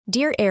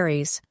Dear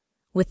Aries,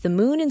 with the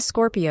moon in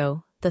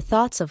Scorpio, the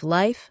thoughts of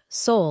life,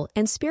 soul,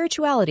 and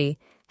spirituality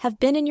have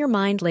been in your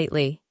mind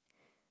lately.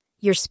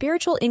 Your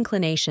spiritual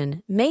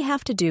inclination may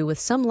have to do with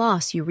some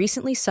loss you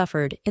recently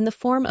suffered in the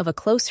form of a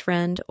close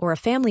friend or a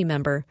family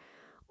member,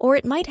 or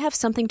it might have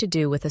something to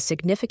do with a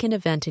significant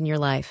event in your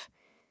life.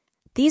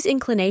 These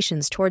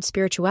inclinations toward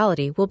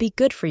spirituality will be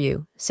good for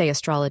you, say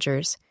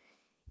astrologers.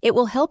 It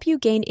will help you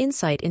gain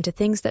insight into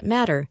things that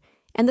matter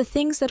and the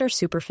things that are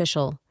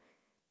superficial.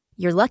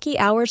 Your lucky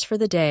hours for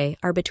the day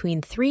are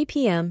between 3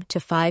 p.m. to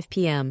 5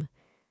 p.m.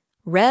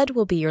 Red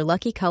will be your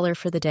lucky color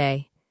for the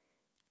day.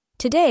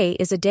 Today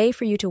is a day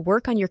for you to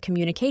work on your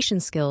communication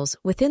skills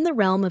within the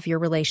realm of your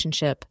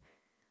relationship.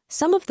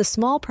 Some of the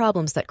small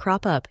problems that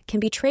crop up can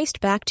be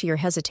traced back to your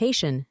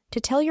hesitation to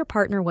tell your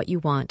partner what you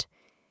want.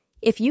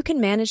 If you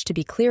can manage to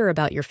be clear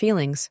about your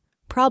feelings,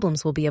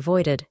 problems will be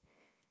avoided.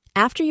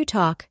 After you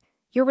talk,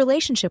 your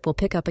relationship will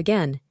pick up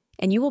again,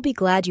 and you will be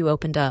glad you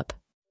opened up.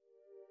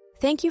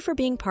 Thank you for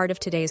being part of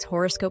today's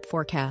horoscope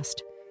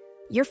forecast.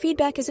 Your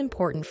feedback is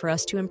important for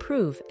us to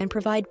improve and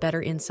provide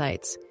better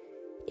insights.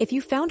 If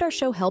you found our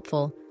show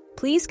helpful,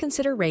 please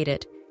consider rate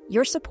it.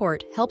 Your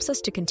support helps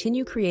us to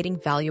continue creating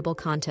valuable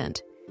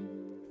content.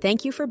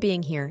 Thank you for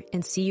being here,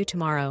 and see you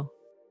tomorrow.